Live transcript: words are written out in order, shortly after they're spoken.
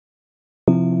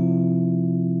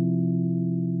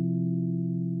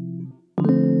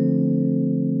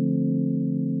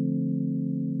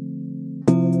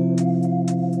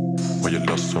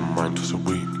a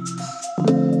week.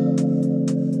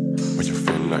 When you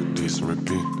feel like this and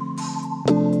repeat.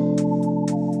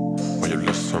 When you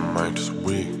lost some mind just a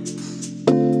week.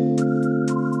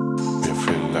 When you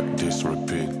feel like this and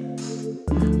repeat.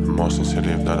 The most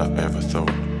sensitive that I ever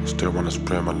thought. Still wanna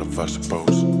spread my love, I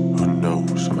suppose. Who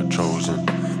knows, I'm chosen.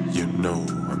 You know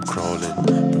I'm crawling.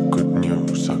 But good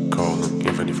news, I call them.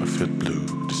 Even if I feel blue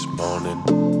this morning.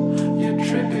 You're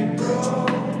tripping, bro.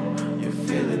 You're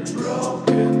feeling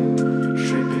broken. You're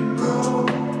tripping, bro.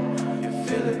 You're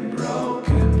feeling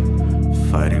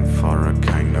broken. Fighting for a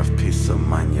kind of peace of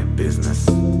mind, your business.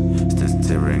 Still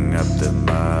stirring up the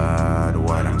mud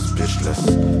while I'm speechless.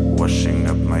 Washing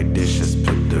up my dishes,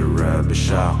 put the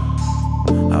rubbish out.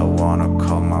 I wanna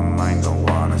calm my mind, don't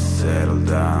wanna settle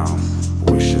down.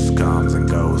 Wishes comes and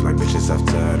goes like bitches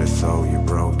after this. So you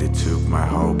broke, they took my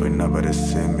hope, and nobody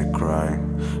see me cry.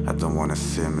 I don't wanna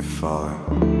see me fall.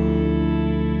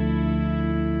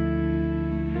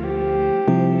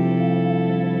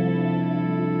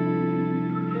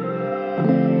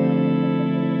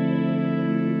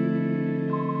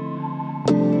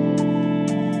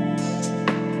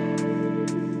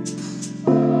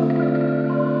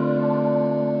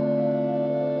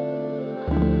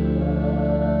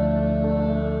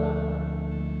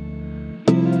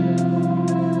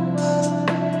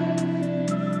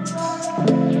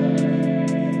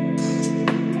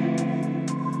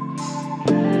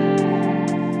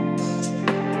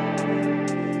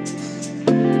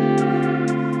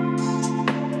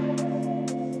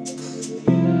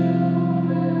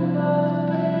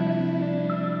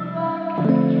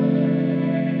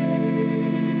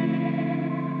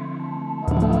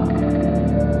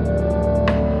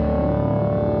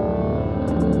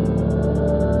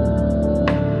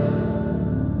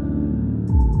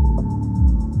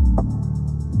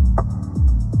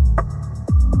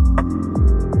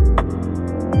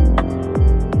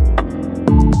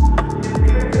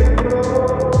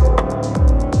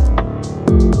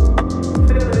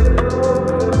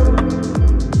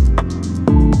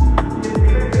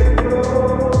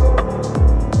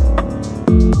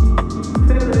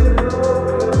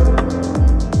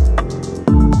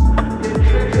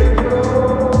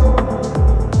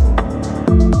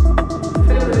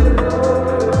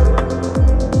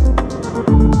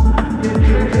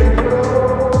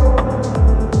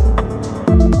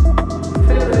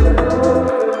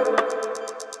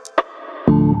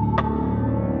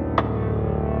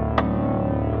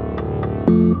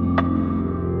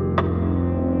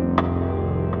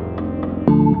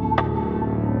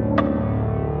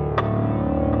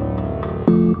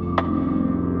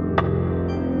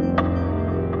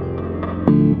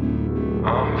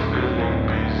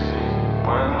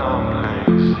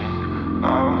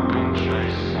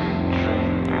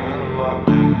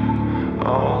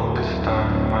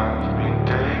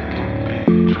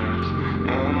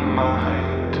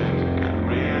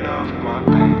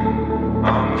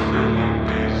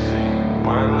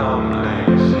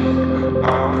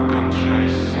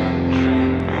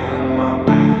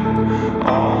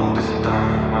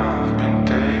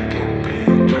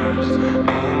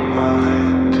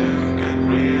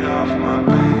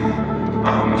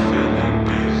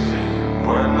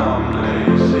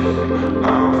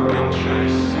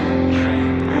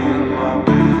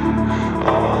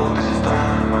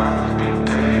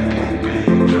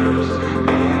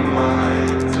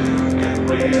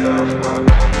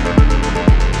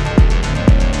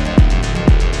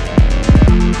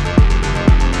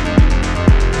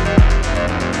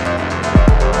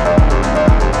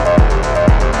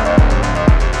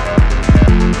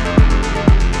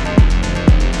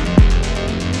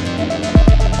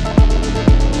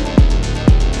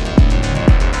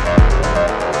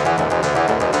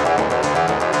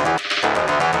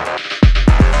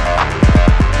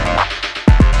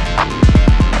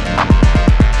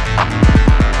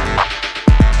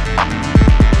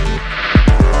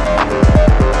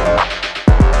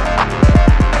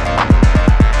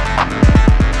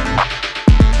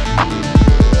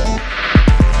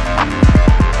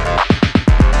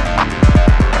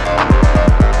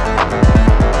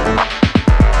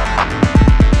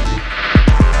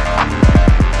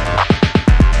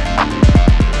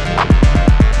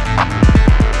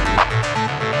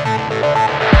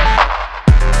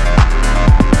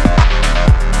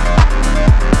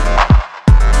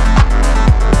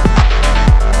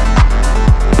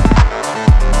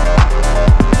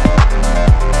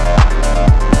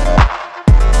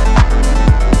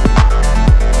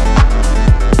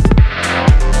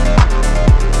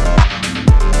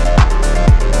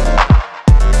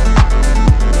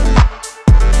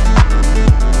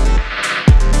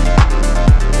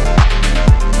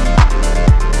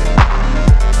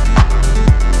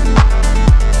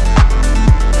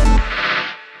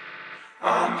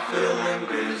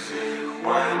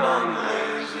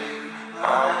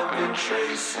 I've been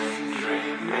chasing,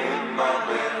 dreaming my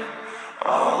bed.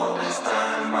 All this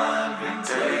time I've been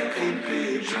taking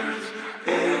pictures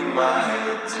in my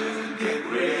head to get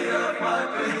rid of my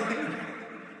pain.